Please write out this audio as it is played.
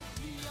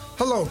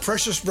Hello,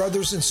 precious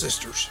brothers and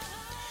sisters.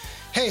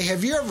 Hey,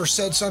 have you ever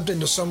said something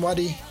to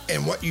somebody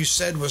and what you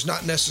said was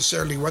not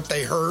necessarily what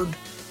they heard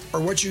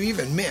or what you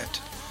even meant?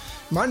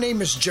 My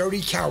name is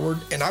Jody Coward,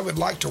 and I would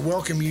like to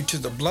welcome you to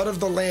the Blood of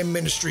the Lamb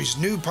Ministry's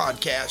new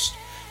podcast,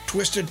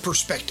 Twisted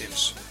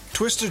Perspectives.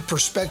 Twisted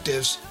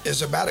Perspectives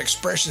is about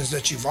expressions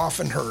that you've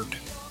often heard,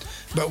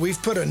 but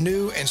we've put a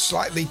new and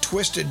slightly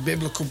twisted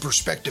biblical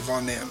perspective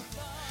on them.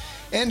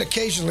 And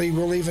occasionally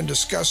we'll even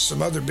discuss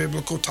some other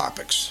biblical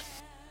topics.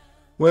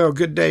 Well,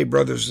 good day,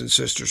 brothers and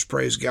sisters.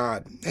 Praise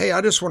God. Hey,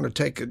 I just want to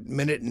take a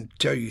minute and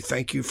tell you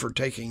thank you for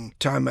taking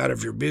time out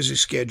of your busy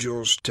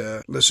schedules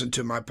to listen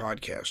to my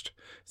podcast.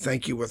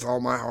 Thank you with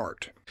all my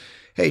heart.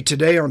 Hey,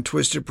 today on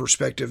Twisted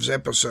Perspectives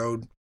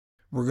episode,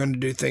 we're going to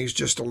do things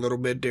just a little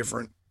bit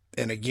different.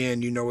 And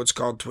again, you know it's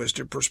called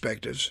Twisted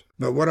Perspectives.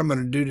 But what I'm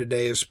going to do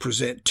today is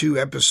present 2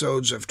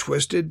 episodes of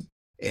Twisted,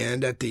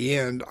 and at the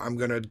end, I'm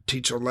going to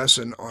teach a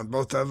lesson on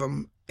both of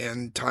them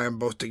and tie them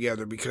both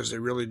together because they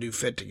really do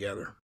fit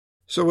together.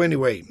 So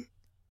anyway,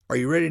 are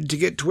you ready to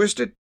get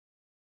twisted?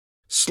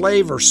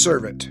 Slave or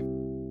servant?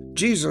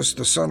 Jesus,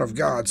 the Son of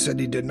God, said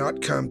he did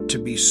not come to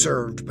be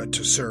served, but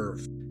to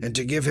serve, and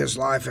to give his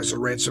life as a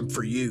ransom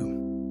for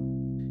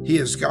you. He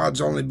is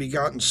God's only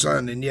begotten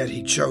Son, and yet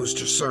he chose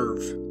to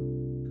serve.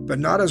 But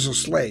not as a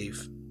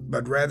slave,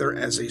 but rather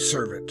as a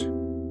servant.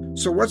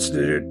 So what's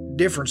the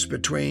difference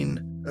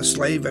between a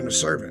slave and a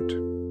servant?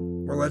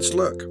 Well, let's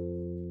look.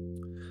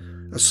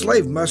 A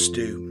slave must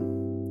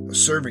do. A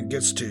servant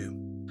gets to.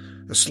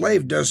 A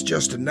slave does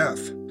just enough.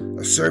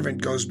 A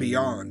servant goes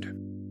beyond.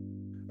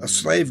 A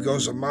slave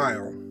goes a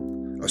mile.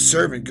 A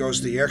servant goes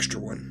the extra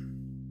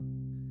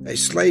one. A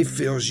slave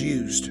feels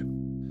used.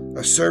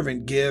 A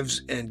servant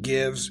gives and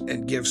gives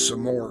and gives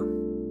some more.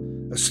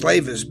 A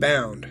slave is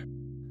bound.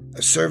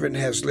 A servant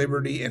has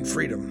liberty and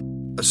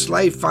freedom. A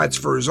slave fights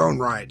for his own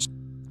rights.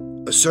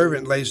 A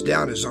servant lays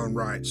down his own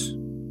rights.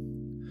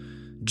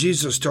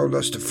 Jesus told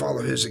us to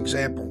follow his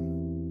example.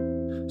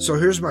 So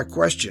here's my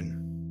question.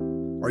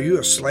 Are you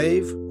a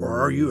slave or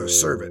are you a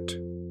servant?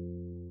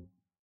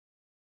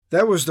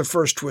 That was the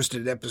first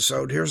Twisted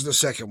episode. Here's the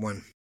second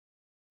one.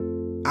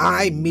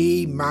 I,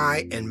 me,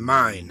 my, and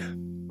mine.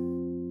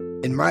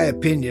 In my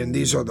opinion,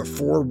 these are the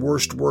 4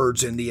 worst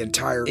words in the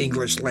entire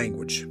English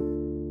language.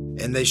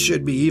 And they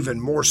should be even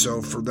more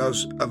so for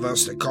those of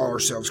us that call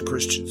ourselves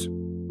Christians.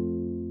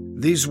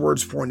 These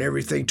words point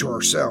everything to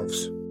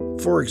ourselves.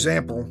 For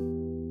example,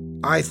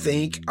 I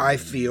think, I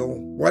feel,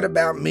 what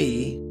about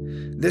me?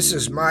 This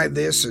is my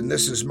this and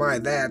this is my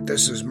that.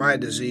 This is my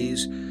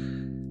disease.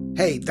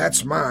 Hey,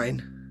 that's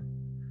mine.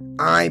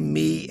 I,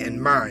 me,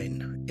 and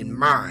mine, and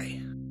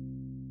my.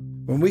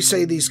 When we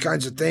say these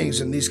kinds of things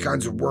and these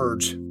kinds of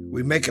words,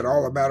 we make it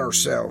all about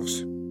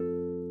ourselves.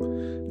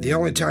 The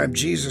only time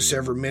Jesus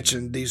ever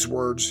mentioned these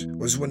words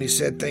was when he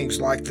said things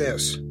like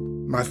this,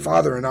 my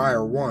Father and I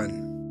are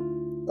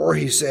one. Or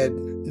he said,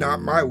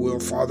 not my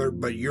will, Father,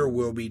 but your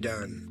will be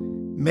done.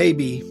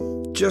 Maybe,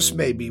 just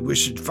maybe, we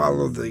should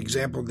follow the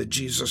example that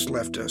Jesus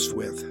left us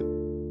with.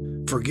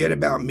 Forget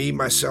about me,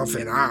 myself,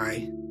 and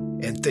I,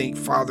 and think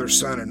Father,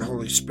 Son, and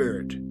Holy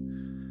Spirit.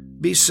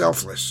 Be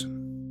selfless.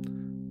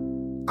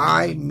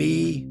 I,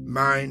 me,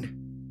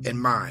 mine,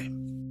 and my.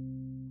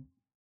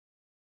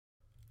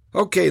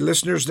 Okay,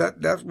 listeners,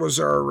 that was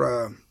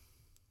our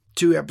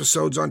 2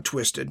 episodes on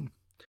Twisted.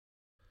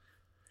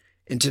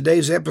 In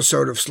today's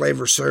episode of Slave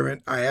or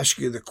Servant, I ask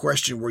you the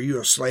question, were you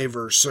a slave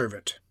or a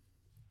servant?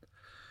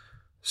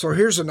 So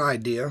here's an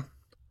idea.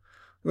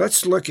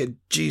 Let's look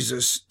at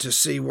Jesus to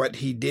see what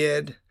he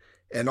did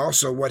and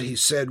also what he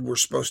said we're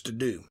supposed to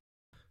do.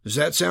 Does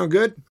that sound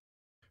good?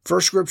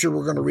 First scripture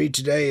we're going to read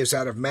today is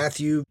out of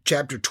Matthew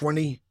chapter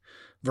 20,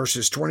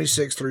 verses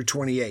 26 through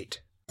 28.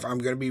 I'm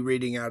going to be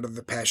reading out of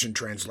the Passion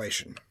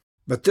Translation.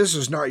 But this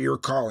is not your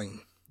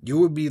calling. You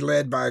will be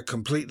led by a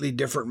completely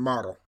different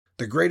model.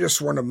 The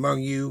greatest one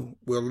among you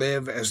will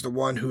live as the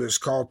one who is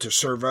called to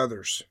serve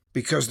others,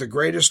 because the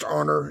greatest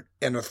honor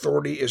and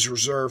authority is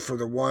reserved for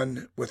the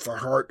one with the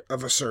heart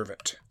of a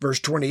servant. Verse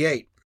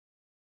 28.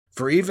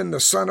 For even the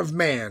Son of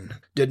Man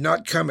did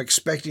not come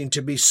expecting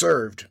to be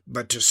served,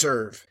 but to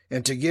serve,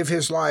 and to give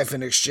his life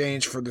in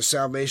exchange for the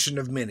salvation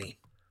of many.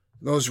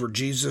 Those were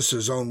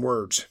Jesus' own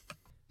words.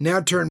 Now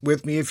turn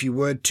with me, if you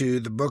would, to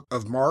the book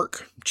of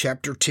Mark,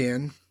 chapter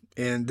 10,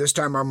 and this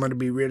time I'm going to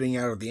be reading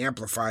out of the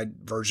Amplified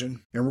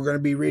version, and we're going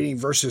to be reading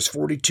verses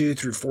 42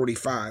 through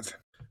 45.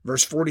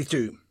 Verse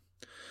 42,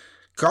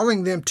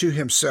 calling them to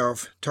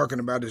himself, talking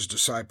about his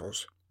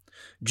disciples,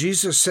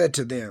 Jesus said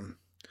to them,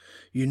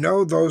 you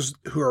know those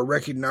who are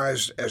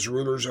recognized as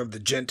rulers of the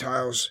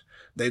Gentiles,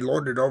 they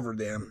lord it over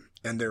them,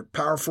 and their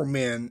powerful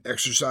men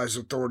exercise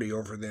authority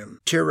over them,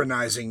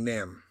 tyrannizing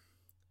them.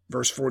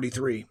 Verse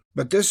 43,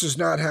 but this is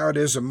not how it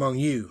is among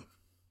you.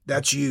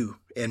 That's you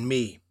and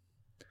me.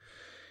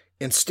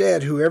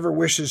 Instead, whoever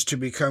wishes to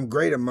become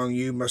great among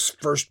you must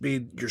first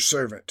be your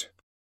servant.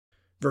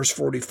 Verse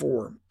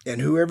 44, and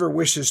whoever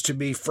wishes to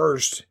be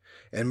first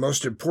and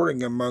most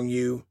important among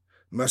you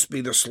must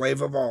be the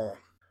slave of all.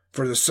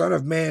 For the Son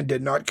of Man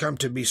did not come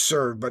to be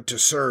served, but to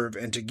serve,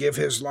 and to give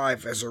his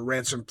life as a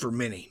ransom for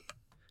many.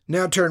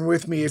 Now turn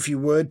with me, if you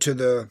would, to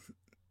the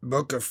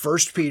book of 1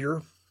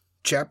 Peter,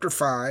 chapter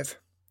 5.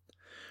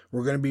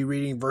 We're going to be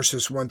reading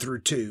verses 1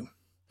 through 2.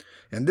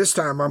 And this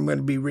time I'm going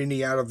to be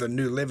reading out of the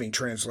New Living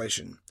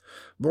Translation.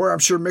 Boy, I'm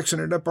sure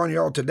mixing it up on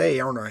y'all today,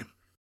 aren't I?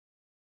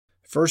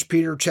 1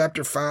 Peter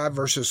chapter 5,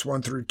 verses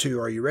 1 through 2.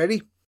 Are you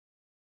ready?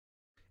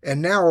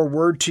 And now a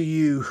word to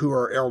you who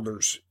are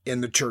elders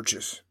in the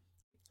churches.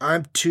 I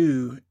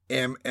too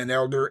am an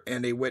elder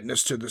and a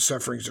witness to the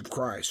sufferings of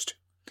Christ.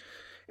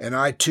 And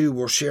I too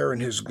will share in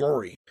his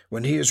glory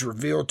when he is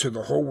revealed to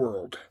the whole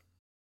world.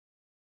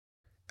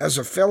 As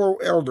a fellow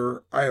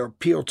elder, I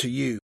appeal to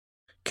you.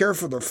 Care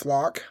for the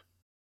flock.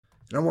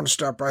 And I want to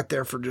stop right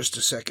there for just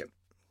a second.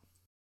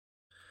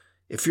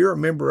 If you're a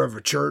member of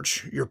a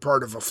church, you're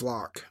part of a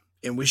flock,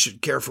 and we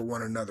should care for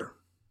one another.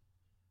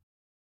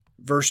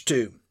 Verse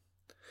 2.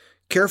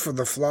 Care for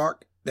the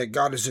flock that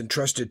God has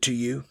entrusted to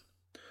you.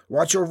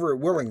 Watch over it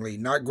willingly,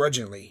 not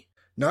grudgingly,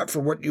 not for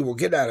what you will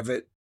get out of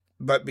it,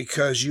 but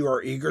because you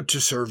are eager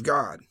to serve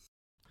God.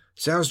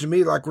 Sounds to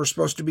me like we're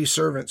supposed to be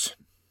servants.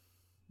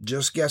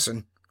 Just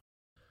guessing.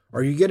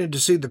 Are you getting to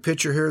see the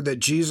picture here that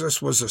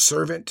Jesus was a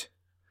servant?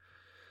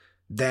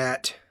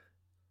 That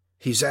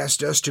he's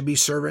asked us to be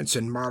servants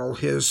and model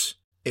his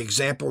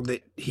example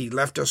that he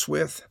left us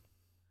with?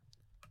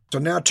 So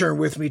now turn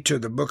with me to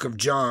the book of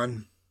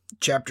John,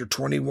 chapter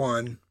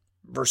 21,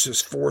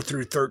 verses 4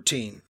 through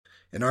 13.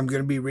 And I'm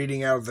going to be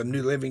reading out of the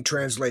New Living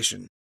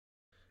Translation.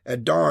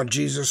 At dawn,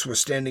 Jesus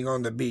was standing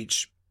on the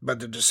beach,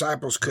 but the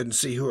disciples couldn't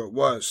see who it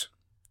was.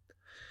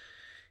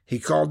 He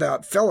called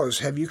out, "Fellows,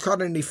 have you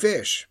caught any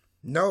fish?"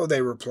 "No,"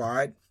 they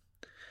replied.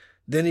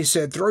 Then he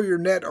said, "Throw your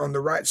net on the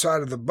right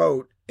side of the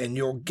boat, and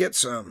you'll get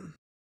some."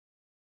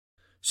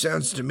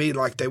 Sounds to me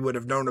like they would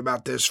have known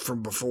about this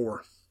from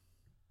before.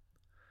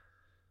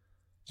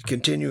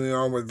 Continuing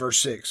on with verse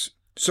 6.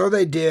 So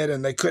they did,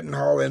 and they couldn't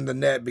haul in the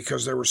net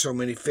because there were so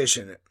many fish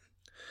in it.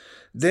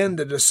 Then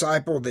the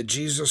disciple that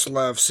Jesus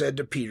loved said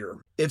to Peter,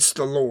 "It's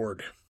the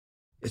Lord."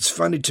 It's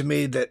funny to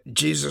me that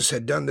Jesus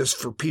had done this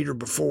for Peter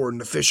before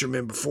and the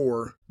fishermen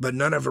before, but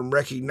none of them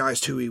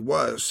recognized who he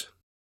was.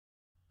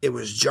 It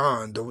was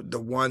John, the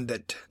one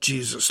that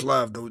Jesus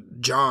loved,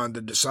 John,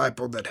 the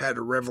disciple that had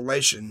a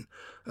revelation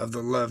of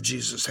the love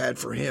Jesus had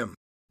for him.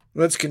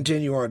 Let's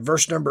continue on.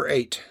 Verse number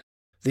 8.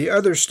 The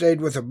others stayed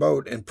with a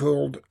boat and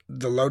pulled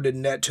the loaded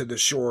net to the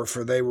shore,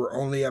 for they were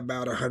only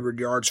about 100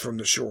 yards from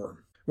the shore.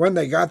 When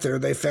they got there,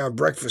 they found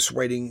breakfast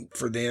waiting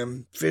for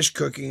them, fish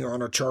cooking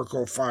on a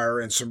charcoal fire,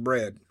 and some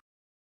bread.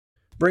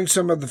 "Bring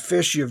some of the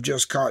fish you have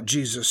just caught,"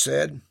 Jesus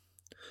said.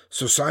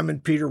 So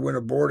Simon Peter went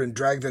aboard and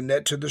dragged the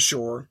net to the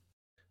shore.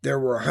 There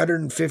were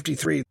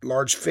 153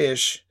 large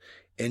fish,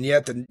 and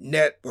yet the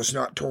net was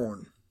not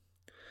torn.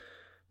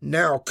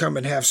 "Now come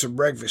and have some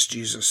breakfast,"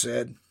 Jesus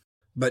said.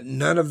 But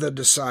none of the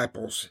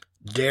disciples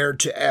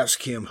dared to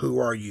ask him, "Who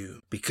are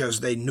you?"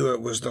 because they knew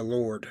it was the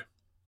Lord.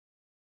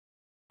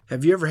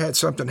 Have you ever had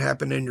something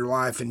happen in your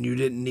life and you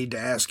didn't need to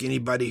ask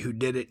anybody who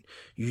did it?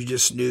 You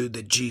just knew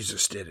that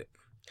Jesus did it.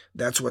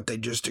 That's what they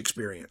just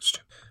experienced.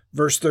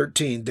 Verse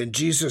 13, then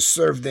Jesus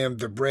served them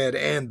the bread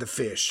and the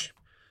fish.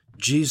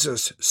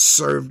 Jesus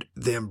served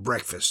them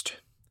breakfast.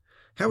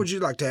 How would you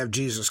like to have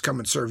Jesus come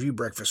and serve you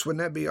breakfast?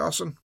 Wouldn't that be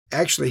awesome?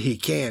 Actually, he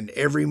can.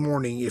 Every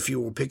morning, if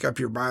you will pick up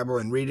your Bible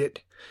and read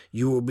it,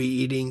 you will be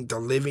eating the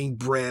living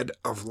bread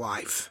of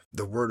life,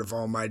 the Word of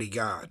Almighty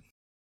God.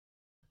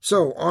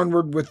 So,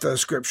 onward with the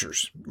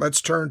scriptures.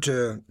 Let's turn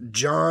to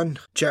John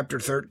chapter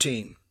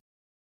 13.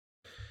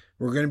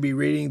 We're going to be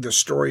reading the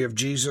story of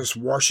Jesus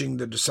washing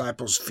the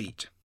disciples'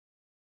 feet.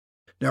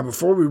 Now,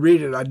 before we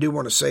read it, I do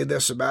want to say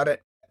this about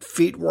it.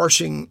 Feet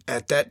washing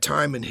at that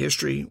time in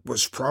history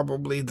was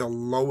probably the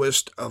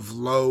lowest of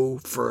low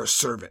for a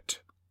servant.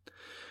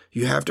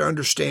 You have to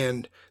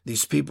understand,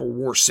 these people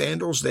wore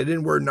sandals. They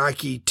didn't wear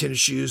Nike tennis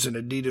shoes and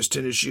Adidas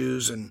tennis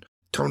shoes and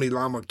Tony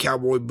Lama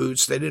cowboy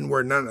boots. They didn't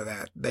wear none of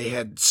that. They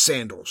had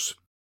sandals.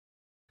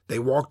 They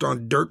walked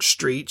on dirt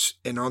streets,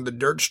 and on the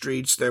dirt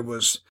streets there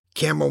was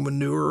camel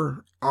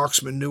manure,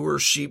 ox manure,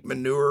 sheep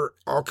manure,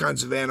 all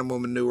kinds of animal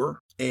manure.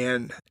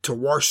 And to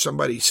wash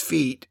somebody's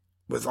feet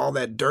with all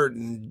that dirt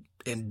and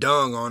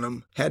dung on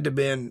them had to have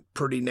been a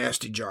pretty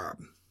nasty job.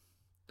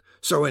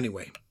 So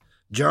anyway,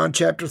 John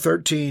chapter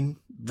 13,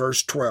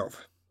 verse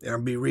 12. And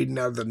I'll be reading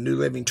out of the New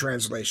Living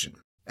Translation.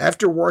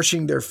 After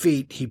washing their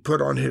feet, he put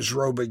on his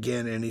robe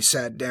again, and he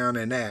sat down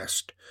and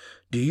asked,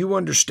 "Do you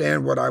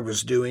understand what I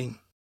was doing?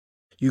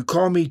 You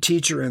call me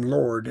teacher and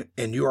Lord,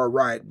 and you are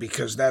right,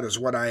 because that is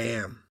what I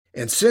am.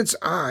 And since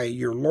I,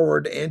 your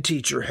Lord and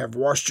teacher, have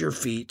washed your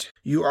feet,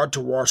 you ought to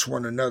wash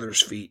one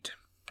another's feet."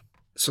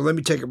 So let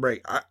me take a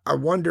break. I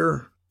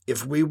wonder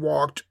if we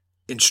walked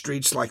in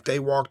streets like they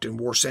walked and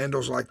wore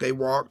sandals like they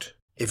walked.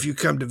 If you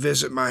come to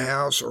visit my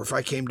house, or if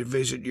I came to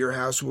visit your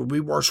house, would we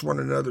wash one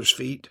another's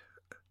feet?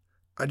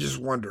 I just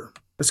wonder.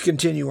 Let's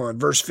continue on.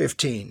 Verse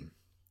 15.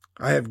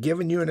 I have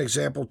given you an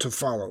example to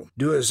follow.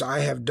 Do as I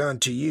have done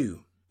to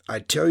you. I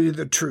tell you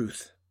the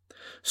truth.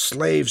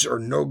 Slaves are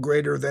no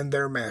greater than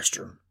their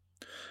master,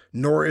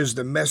 nor is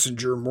the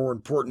messenger more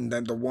important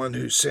than the one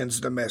who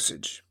sends the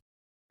message.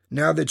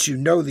 Now that you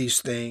know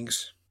these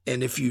things,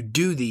 and if you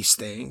do these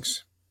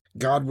things,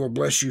 God will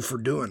bless you for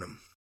doing them.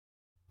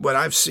 What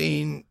I've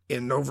seen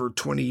in over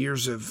 20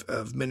 years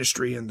of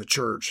ministry in the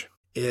church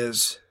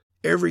is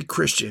every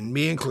Christian,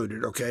 me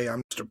included, okay,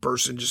 I'm just a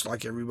person just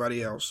like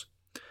everybody else.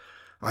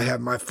 I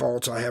have my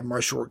faults, I have my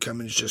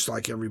shortcomings just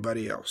like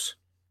everybody else.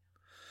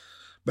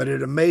 But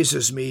it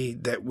amazes me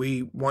that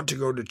we want to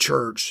go to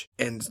church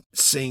and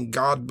sing,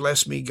 God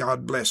bless me,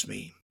 God bless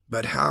me.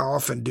 But how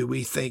often do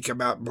we think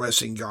about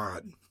blessing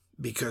God?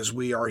 Because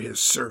we are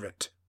His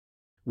servant.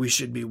 We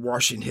should be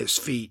washing His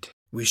feet.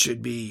 We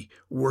should be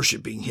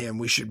worshiping Him.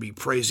 We should be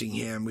praising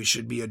Him. We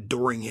should be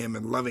adoring Him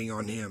and loving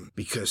on Him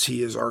because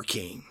He is our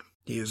King.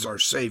 He is our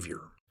Savior.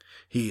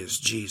 He is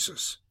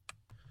Jesus.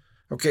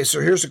 Okay,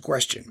 so here's a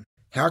question.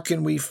 How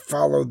can we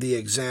follow the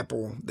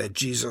example that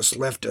Jesus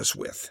left us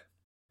with?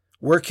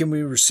 Where can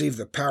we receive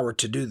the power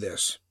to do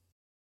this?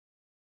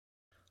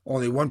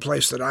 Only one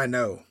place that I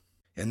know,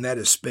 and that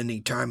is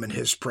spending time in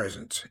His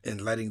presence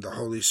and letting the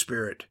Holy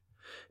Spirit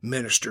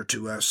minister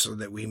to us so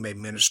that we may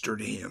minister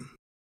to Him.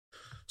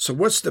 So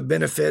what's the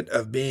benefit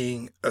of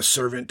being a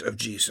servant of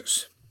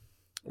Jesus?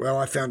 Well,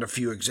 I found a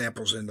few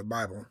examples in the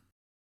Bible.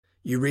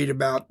 You read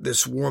about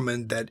this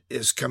woman that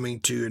is coming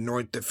to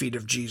anoint the feet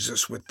of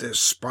Jesus with this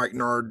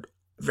spikenard,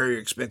 very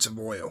expensive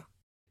oil.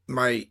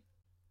 My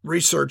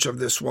research of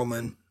this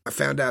woman, I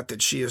found out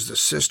that she is the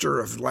sister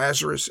of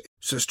Lazarus,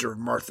 sister of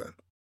Martha.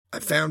 I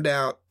found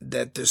out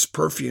that this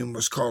perfume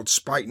was called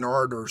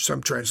spikenard, or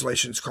some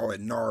translations call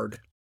it nard.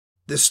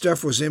 This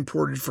stuff was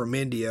imported from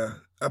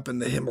India up in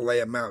the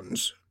Himalaya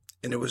mountains,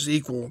 and it was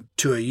equal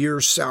to a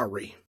year's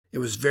salary. It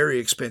was very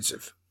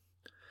expensive.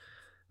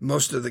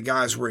 Most of the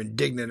guys were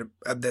indignant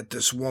that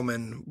this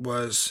woman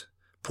was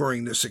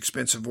pouring this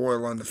expensive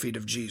oil on the feet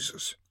of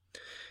Jesus.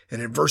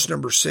 And in verse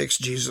number 6,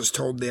 Jesus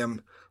told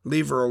them,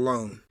 leave her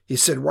alone. He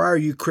said, why are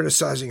you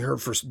criticizing her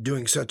for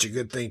doing such a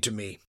good thing to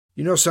me?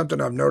 You know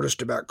something I've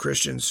noticed about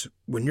Christians?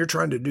 When you're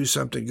trying to do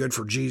something good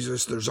for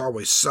Jesus, there's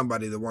always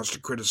somebody that wants to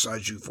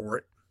criticize you for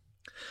it.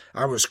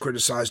 I was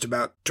criticized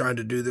about trying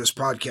to do this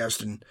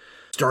podcast and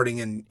starting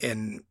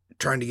and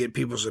trying to get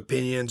people's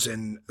opinions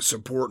and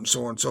support and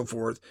so on and so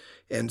forth.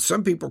 And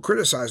some people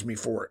criticized me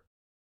for it.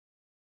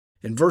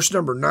 In verse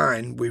number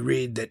 9, we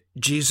read that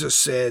Jesus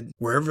said,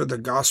 wherever the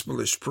gospel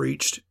is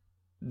preached,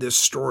 this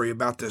story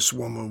about this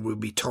woman will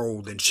be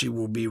told and she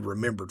will be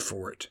remembered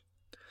for it.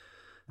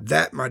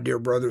 That, my dear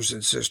brothers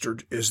and sisters,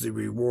 is the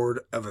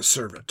reward of a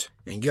servant.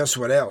 And guess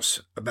what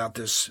else about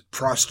this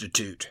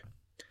prostitute?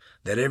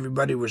 That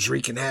everybody was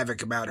wreaking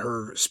havoc about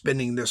her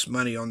spending this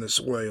money on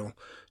this oil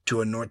to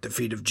anoint the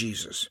feet of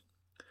Jesus.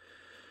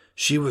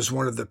 She was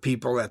one of the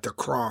people at the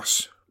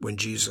cross when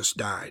Jesus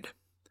died.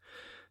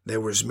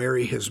 There was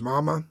Mary, his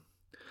mama.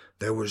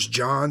 There was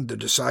John, the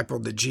disciple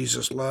that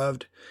Jesus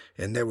loved.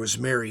 And there was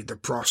Mary, the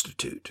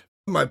prostitute.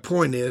 My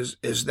point is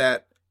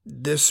that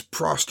this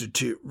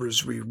prostitute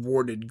was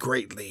rewarded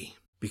greatly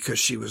because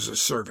she was a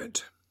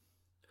servant.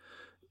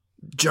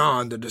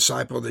 John, the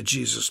disciple that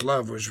Jesus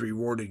loved, was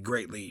rewarded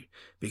greatly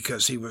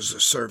because he was a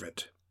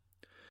servant.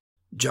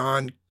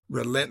 John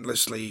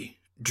relentlessly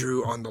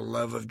drew on the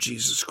love of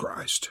Jesus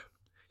Christ.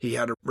 He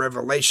had a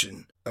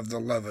revelation of the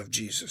love of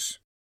Jesus.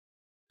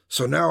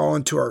 So now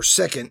on to our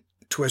second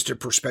twisted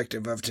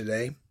perspective of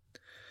today.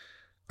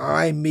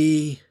 I,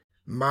 me,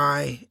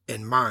 my,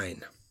 and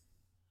mine.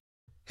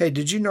 Hey,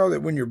 did you know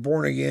that when you're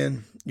born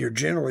again, you're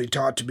generally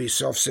taught to be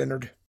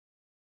self-centered?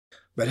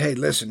 But hey,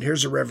 listen,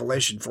 here's a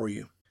revelation for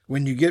you.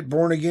 When you get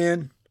born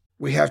again,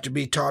 we have to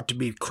be taught to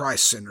be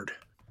Christ-centered.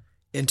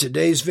 In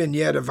today's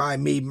vignette of I,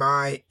 me,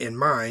 my, and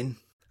mine,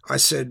 I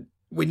said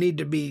we need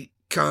to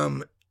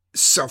become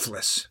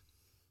selfless.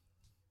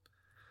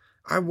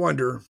 I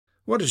wonder,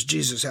 what does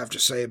Jesus have to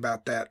say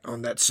about that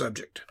on that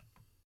subject?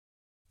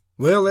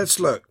 Well, let's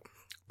look.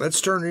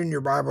 Let's turn in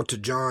your Bible to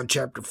John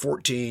chapter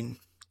 14.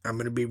 I'm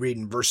going to be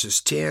reading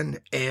verses 10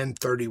 and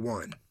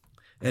 31.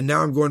 And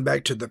now I'm going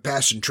back to the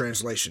Passion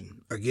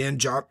Translation. Again,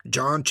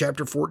 John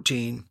chapter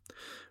 14,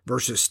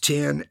 verses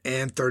 10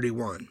 and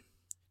 31.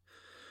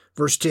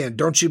 Verse 10,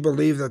 don't you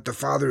believe that the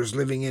Father is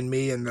living in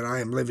me and that I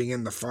am living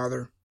in the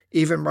Father?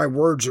 Even my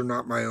words are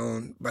not my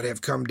own, but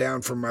have come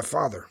down from my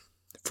Father,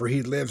 for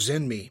he lives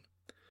in me,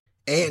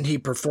 and he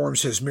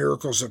performs his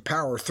miracles of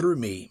power through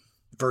me.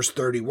 Verse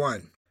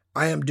 31,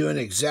 I am doing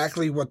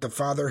exactly what the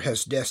Father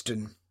has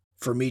destined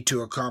for me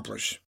to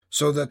accomplish,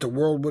 so that the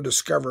world will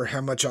discover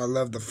how much I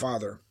love the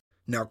Father.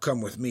 Now come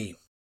with me.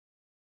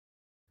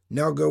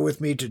 Now go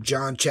with me to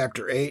John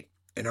chapter 8,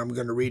 and I'm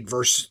going to read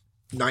verse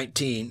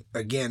 19,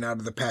 again out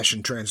of the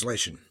Passion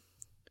Translation.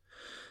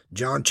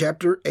 John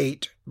chapter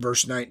 8,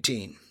 verse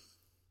 19.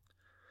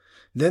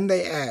 Then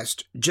they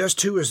asked,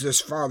 just who is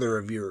this Father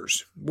of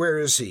yours? Where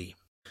is he?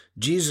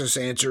 Jesus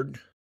answered,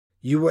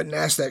 you wouldn't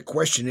ask that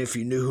question if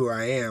you knew who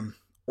I am,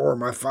 or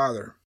my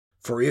Father.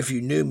 For if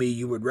you knew me,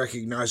 you would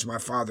recognize my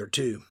Father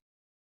too.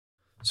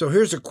 So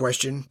here's a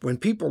question. When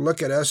people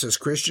look at us as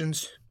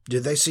Christians,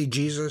 Did they see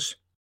Jesus?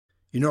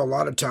 You know, a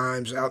lot of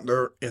times out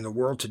there in the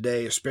world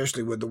today,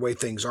 especially with the way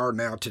things are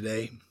now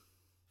today,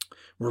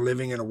 we're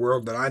living in a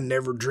world that I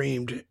never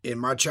dreamed in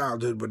my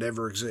childhood would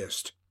ever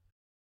exist.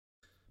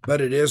 But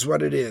it is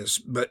what it is.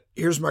 But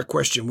here's my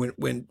question.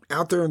 When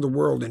out there in the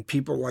world and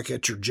people like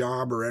at your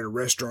job or at a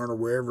restaurant or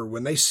wherever,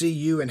 when they see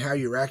you and how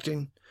you're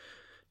acting,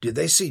 did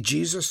they see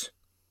Jesus?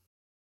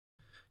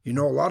 You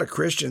know, a lot of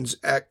Christians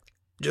act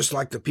just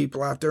like the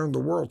people out there in the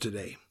world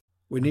today.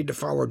 We need to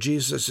follow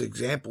Jesus'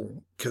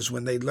 example because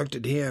when they looked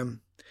at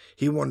him,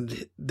 he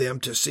wanted them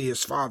to see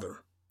his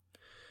Father.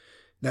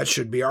 That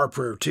should be our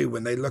prayer too.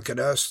 When they look at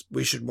us,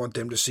 we should want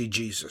them to see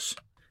Jesus.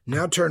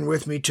 Now turn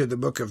with me to the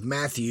book of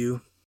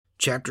Matthew,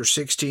 chapter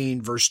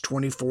 16, verse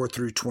 24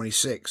 through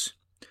 26.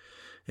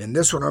 And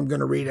this one I'm going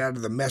to read out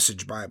of the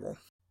Message Bible.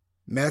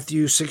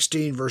 Matthew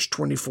 16, verse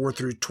 24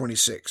 through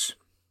 26.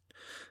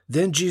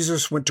 Then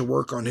Jesus went to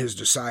work on his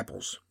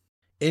disciples.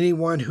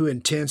 Anyone who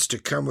intends to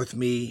come with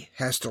me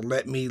has to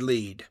let me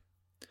lead.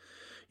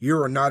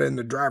 You are not in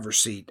the driver's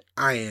seat.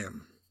 I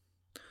am.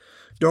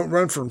 Don't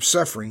run from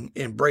suffering.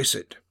 Embrace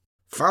it.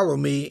 Follow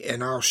me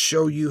and I'll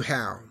show you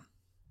how.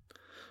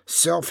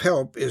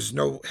 Self-help is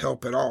no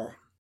help at all.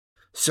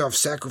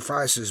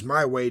 Self-sacrifice is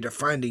my way to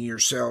finding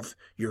yourself,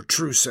 your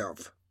true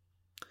self.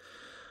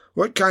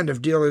 What kind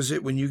of deal is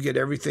it when you get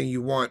everything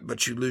you want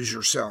but you lose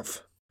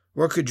yourself?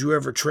 What could you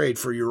ever trade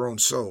for your own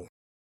soul?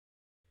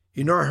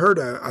 You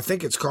know, I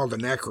think it's called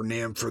an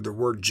acronym for the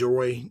word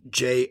joy,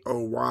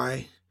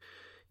 J-O-Y.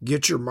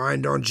 Get your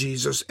mind on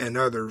Jesus and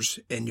others,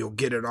 and you'll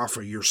get it off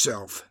of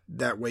yourself.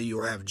 That way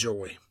you'll have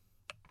joy.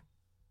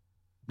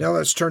 Now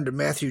let's turn to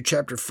Matthew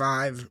chapter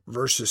 5,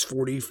 verses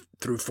 40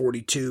 through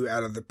 42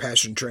 out of the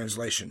Passion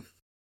Translation.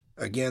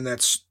 Again,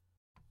 that's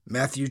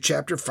Matthew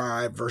chapter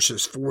 5,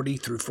 verses 40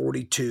 through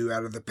 42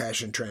 out of the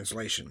Passion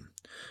Translation.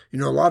 You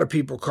know, a lot of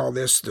people call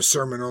this the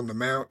Sermon on the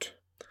Mount.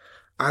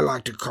 I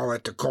like to call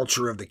it the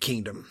culture of the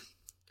kingdom,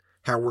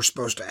 how we're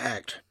supposed to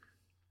act.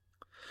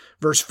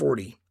 Verse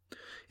 40,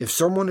 if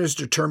someone is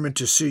determined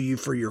to sue you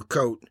for your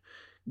coat,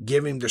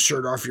 give him the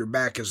shirt off your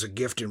back as a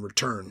gift in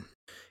return.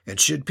 And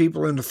should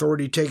people in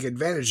authority take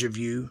advantage of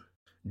you,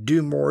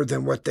 do more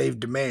than what they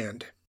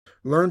demand.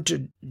 Learn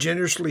to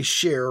generously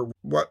share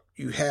what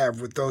you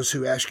have with those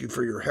who ask you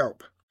for your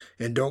help,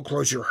 and don't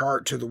close your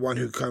heart to the one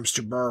who comes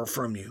to borrow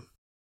from you.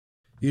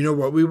 You know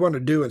what we want to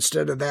do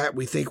instead of that?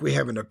 We think we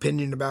have an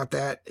opinion about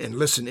that. And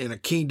listen, in a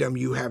kingdom,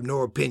 you have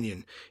no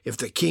opinion. If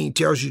the king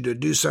tells you to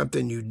do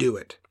something, you do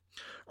it.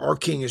 Our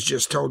king has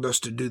just told us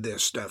to do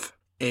this stuff.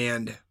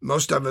 And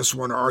most of us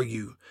want to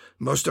argue.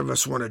 Most of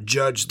us want to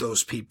judge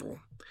those people.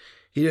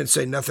 He didn't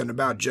say nothing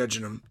about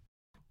judging them.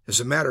 As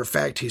a matter of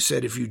fact, he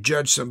said if you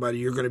judge somebody,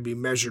 you're going to be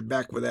measured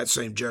back with that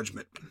same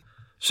judgment.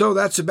 So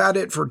that's about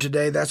it for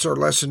today. That's our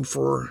lesson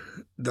for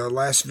the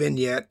last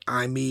vignette,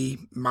 I, me,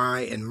 my,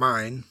 and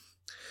mine.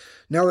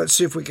 Now let's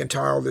see if we can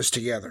tie all this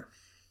together.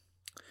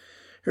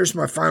 Here's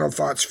my final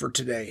thoughts for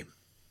today.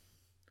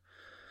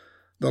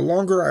 The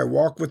longer I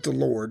walk with the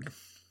Lord,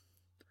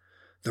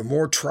 the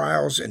more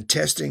trials and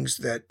testings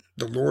that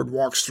the Lord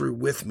walks through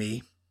with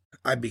me,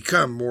 I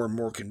become more and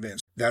more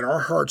convinced that our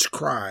heart's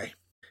cry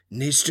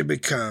needs to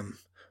become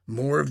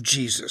more of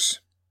Jesus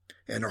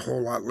and a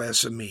whole lot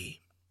less of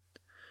me.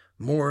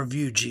 More of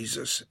you,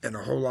 Jesus, and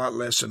a whole lot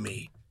less of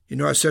me. You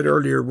know, I said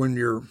earlier, when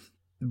you're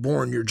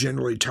born, you're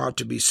generally taught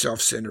to be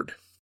self-centered.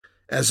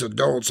 As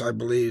adults, I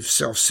believe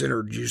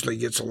self-centered usually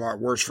gets a lot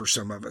worse for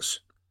some of us.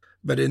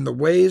 But in the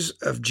ways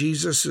of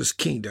Jesus'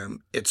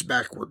 kingdom, it's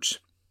backwards.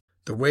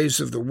 The ways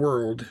of the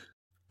world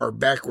are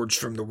backwards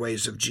from the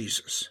ways of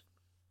Jesus.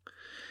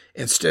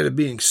 Instead of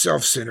being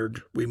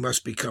self-centered, we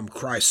must become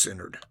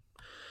Christ-centered.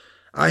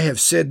 I have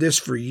said this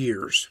for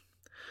years,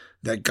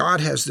 that God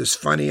has this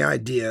funny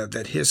idea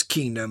that his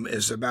kingdom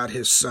is about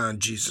his son,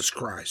 Jesus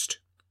Christ.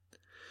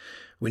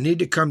 We need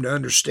to come to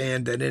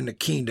understand that in the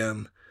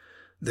kingdom,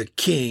 the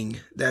king,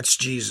 that's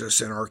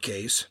Jesus in our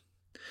case,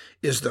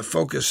 is the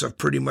focus of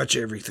pretty much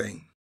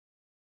everything.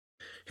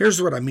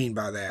 Here's what I mean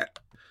by that.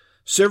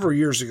 Several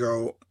years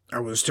ago, I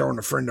was telling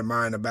a friend of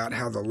mine about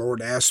how the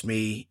Lord asked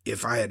me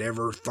if I had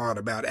ever thought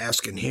about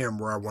asking him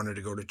where I wanted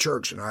to go to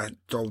church. And I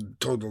told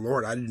the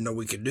Lord I didn't know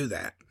we could do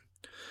that.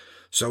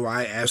 So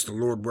I asked the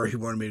Lord where he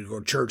wanted me to go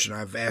to church, and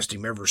I've asked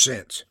him ever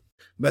since.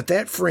 But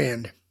that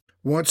friend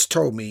once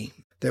told me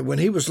that when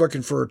he was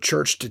looking for a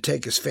church to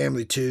take his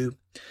family to,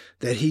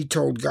 that he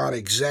told God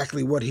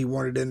exactly what he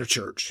wanted in a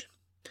church.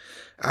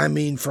 I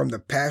mean, from the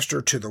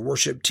pastor to the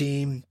worship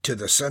team, to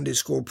the Sunday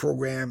school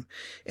program,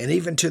 and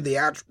even to the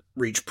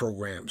outreach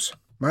programs.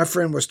 My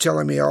friend was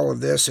telling me all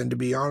of this, and to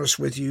be honest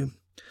with you,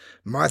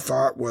 my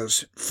thought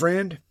was,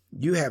 friend,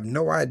 you have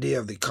no idea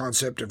of the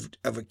concept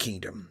of a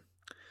kingdom.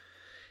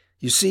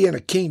 You see, in a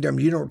kingdom,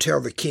 you don't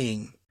tell the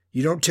king.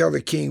 You don't tell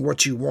the king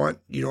what you want.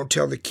 You don't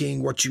tell the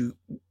king what you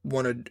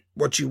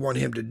want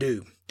him to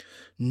do.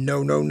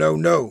 No, no, no,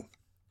 no.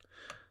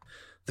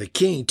 The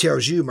king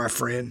tells you, my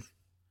friend.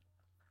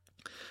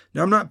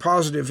 Now, I'm not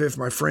positive if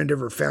my friend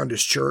ever found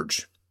his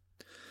church,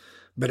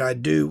 but I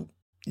do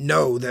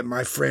know that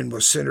my friend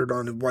was centered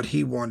on what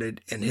he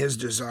wanted and his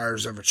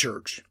desires of a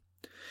church.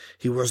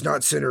 He was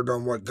not centered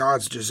on what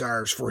God's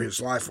desires for his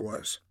life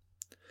was.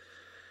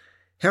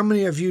 How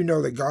many of you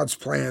know that God's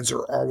plans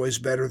are always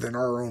better than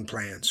our own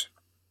plans?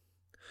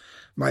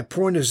 My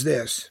point is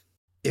this: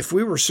 if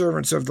we were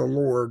servants of the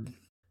Lord,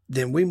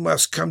 then we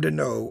must come to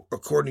know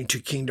according to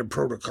kingdom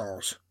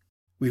protocols.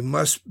 We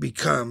must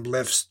become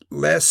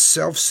less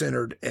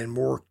self-centered and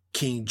more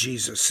King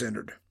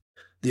Jesus-centered.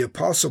 The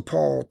Apostle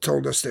Paul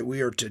told us that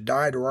we are to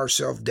die to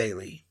ourselves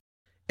daily.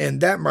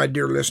 And that, my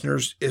dear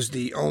listeners, is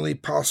the only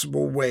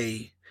possible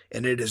way,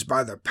 and it is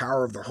by the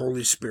power of the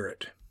Holy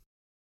Spirit.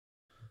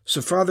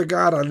 So, Father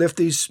God, I lift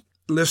these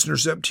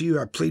listeners up to you.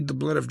 I plead the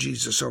blood of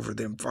Jesus over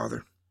them,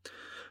 Father.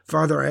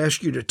 Father, I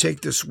ask you to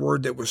take this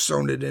word that was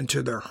sown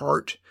into their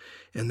heart,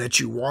 and that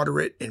you water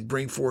it and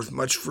bring forth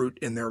much fruit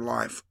in their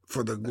life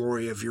for the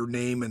glory of your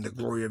name and the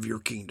glory of your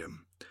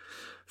kingdom.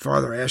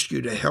 Father, I ask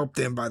you to help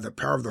them by the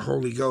power of the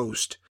Holy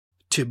Ghost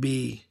to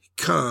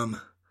become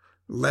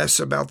less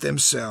about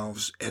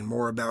themselves and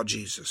more about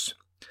Jesus.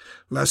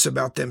 Less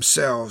about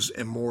themselves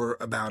and more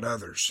about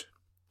others.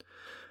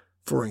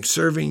 For in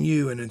serving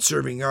you and in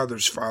serving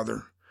others,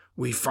 Father,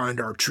 we find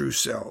our true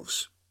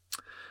selves.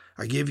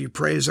 I give you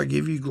praise, I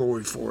give you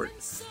glory for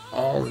it,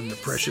 all in the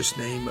precious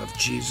name of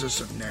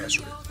Jesus of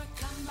Nazareth.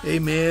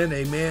 Amen,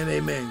 amen,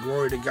 amen.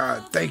 Glory to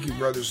God. Thank you,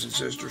 brothers and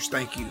sisters.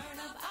 Thank you.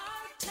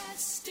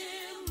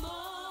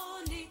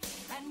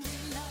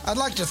 I'd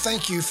like to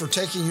thank you for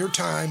taking your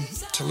time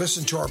to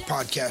listen to our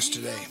podcast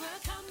today.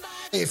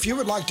 If you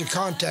would like to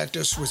contact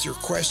us with your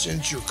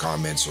questions, your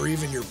comments, or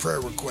even your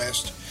prayer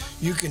request,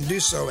 you can do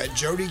so at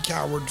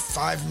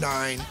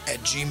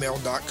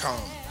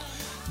jodycoward59@gmail.com.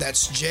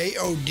 That's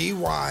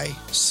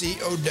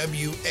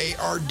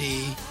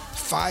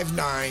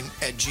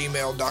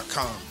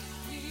JODYCOWARD59@gmail.com.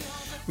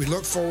 We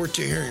look forward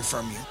to hearing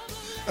from you.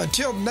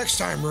 Until next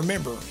time,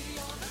 remember,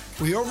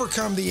 we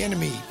overcome the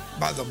enemy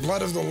by the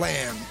blood of the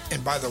Lamb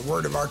and by the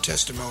word of our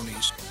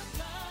testimonies.